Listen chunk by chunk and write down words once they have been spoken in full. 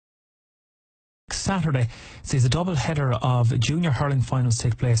Saturday sees a double header of junior hurling finals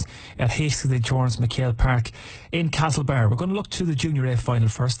take place at Hastings Jones McHale Park in Castlebar. We're going to look to the Junior A final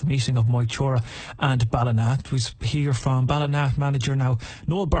first, the meeting of Moytura and Ballina. We hear from Ballina manager now,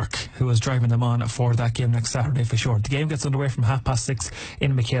 Noel Burke, who is driving them on for that game next Saturday for sure. The game gets underway from 6:30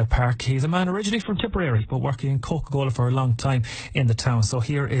 in McHale Park. He's a man originally from Tipperary, but working in Coca-Cola for a long time in the town. So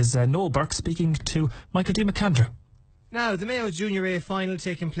here is Noel Burke speaking to Michael D. McAndrew. Now, the Mayo Junior A final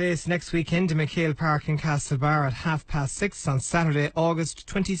taking place next weekend in McHale Park in Castlebar at 6:30 on Saturday, August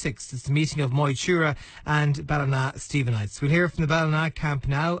 26th. It's the meeting of Moytura and Ballina Stephenites. We'll hear from the Ballina camp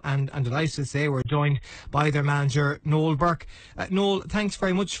now, and I'm delighted to say we're joined by their manager, Noel Burke. Noel, thanks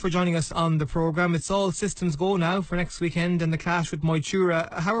very much for joining us on the programme. It's all systems go now for next weekend and the clash with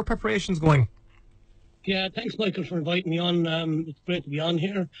Moytura. How are preparations going? Yeah, thanks, Michael, for inviting me on. It's great to be on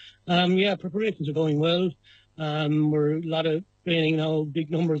here. Preparations are going well. We're a lot of training now,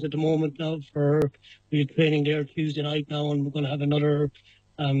 big numbers at the moment now. We're training there Tuesday night now, and we're going to have another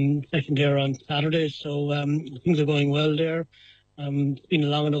session there on Saturday. So things are going well there. It's been a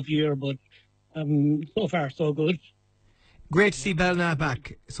long enough year, but so far so good. Great to see Ballina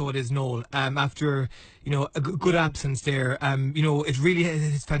back, so it is, Noel. After a good absence there, it really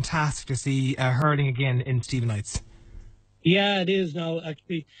is fantastic to see hurling again in Stephenites. Yeah, it is now.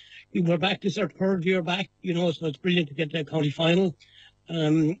 Actually, we're back. This is our third year back. So it's brilliant to get to the county final.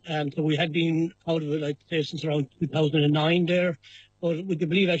 And so we had been out of it, like say, since around 2009 there. But we can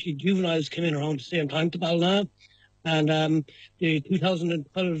believe actually juveniles came in around the same time to Ballina. And the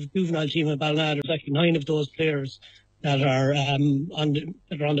 2012 juvenile team at Ballina, there's actually 9 of those players that are on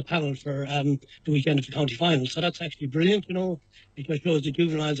the panel for the weekend of the county final. So that's actually brilliant, It just shows the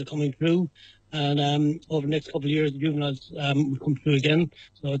juveniles are coming through, and over the next couple of years the juveniles will come through again.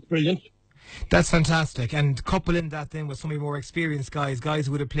 So it's brilliant. That's fantastic. And couple in that then with some of your more experienced guys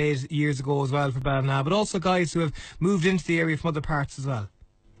who would have played years ago as well for Ballina, but also guys who have moved into the area from other parts as well.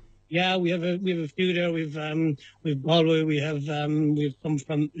 Yeah, we have a few there. We've Galway. We have some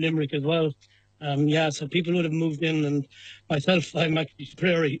from Limerick as well. So people would have moved in, and myself, I'm actually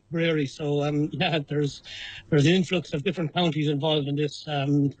Prairie. So there's an influx of different counties involved in this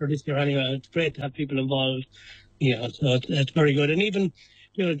for this year anyway. It's great to have people involved. So it's very good. And even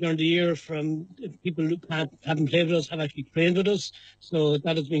during the year, from people who haven't played with us have actually trained with us. So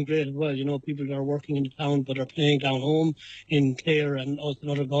that has been great as well. People that are working in the town but are playing down home in Clare, and also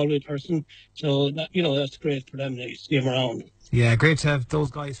another Galway person. So that's great for them to see them around. Yeah, great to have those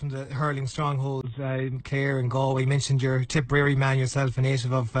guys from the hurling strongholds, Clare and Galway. You mentioned your Tipperary man yourself, a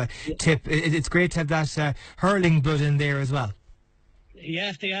native of Tip. It's great to have that hurling blood in there as well.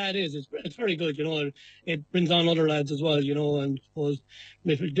 Yeah, it is. It's very good, It brings on other lads as well, and I suppose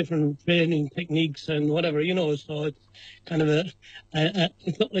with different training techniques and whatever, So it's kind of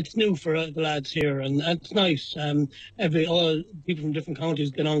it's new for the lads here, and it's nice. All people from different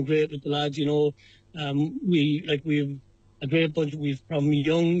counties get on great with the lads, we've a great bunch. We've from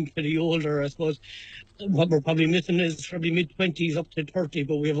young to the older, I suppose. What we're probably missing is probably mid-20s up to 30,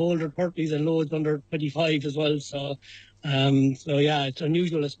 but we have older 30s and loads under 25 as well. So it's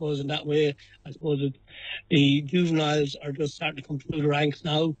unusual, I suppose, in that way. I suppose the juveniles are just starting to come through the ranks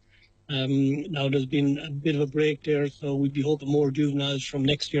now. Now there's been a bit of a break there, so we'd be hoping more juveniles from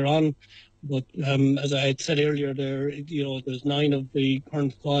next year on. But as I had said earlier, there's 9 of the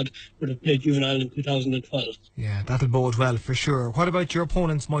current squad would have played juvenile in 2012. Yeah, that'll bode well for sure. What about your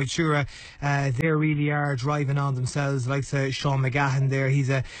opponents, Moytura? They really are driving on themselves. Like Sean McGahan there,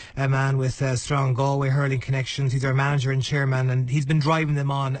 he's a man with strong Galway hurling connections. He's our manager and chairman, and he's been driving them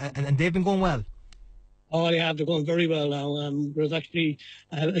on, and they've been going well. Oh, yeah, they're going very well now. There's actually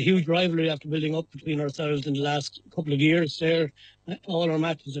a huge rivalry after building up between ourselves in the last couple of years there. All our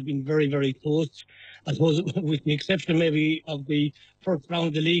matches have been very, very close. I suppose with the exception maybe of the first round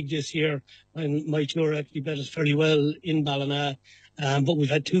of the league this year, when Moytura actually bet us fairly well in Ballina. But we've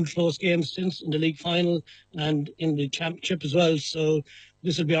had 2 close games since in the league final and in the championship as well. So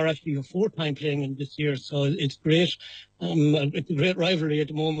this will be actually our 4th time playing in this year. So it's great. It's a great rivalry at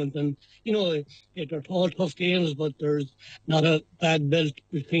the moment. And, they're all tough games, but there's not a bad belt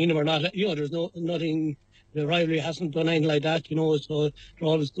between them or not. There's nothing, the rivalry hasn't done anything like that, so they're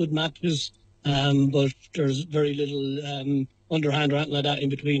always good matches. But there's very little underhand or anything like that in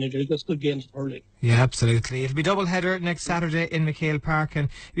between it. There's just good games for hurling. Yeah, absolutely. It'll be double header next Saturday in McHale Park, and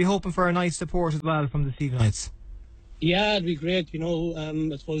we're hoping for a nice support as well from the Stephenites. Yeah, it'd be great.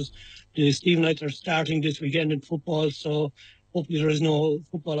 I suppose the Stephenites are starting this weekend in football, so hopefully there is no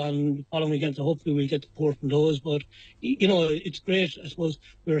football on the following weekend, so hopefully we'll get support from those. But, it's great. I suppose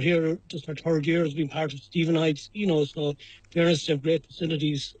we're here just our 3rd year as being part of Stephenites, so fairness, they have great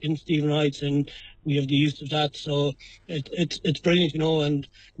facilities in Stephenites, and we have the use of that. So it's brilliant, and the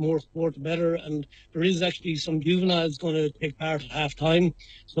more sport, the better. And there is actually some juveniles going to take part at half time.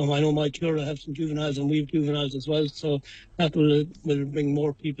 So I know my Cura have some juveniles, and we have juveniles as well. So that will bring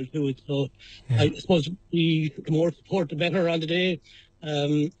more people to it. So Yeah. I suppose the more support, the better on the day.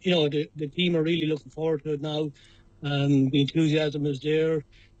 The team are really looking forward to it now. The enthusiasm is there.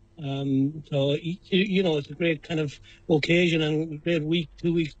 So it's a great kind of occasion and a great week,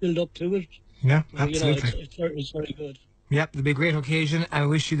 2 weeks build up to it. Yeah, So, absolutely. it's very good. Yep, it'll be a great occasion. I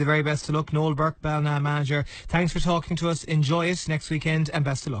wish you the very best of luck. Noel Burke, Ballina Manager. Thanks for talking to us. Enjoy it next weekend and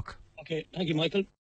best of luck. Okay, thank you, Michael.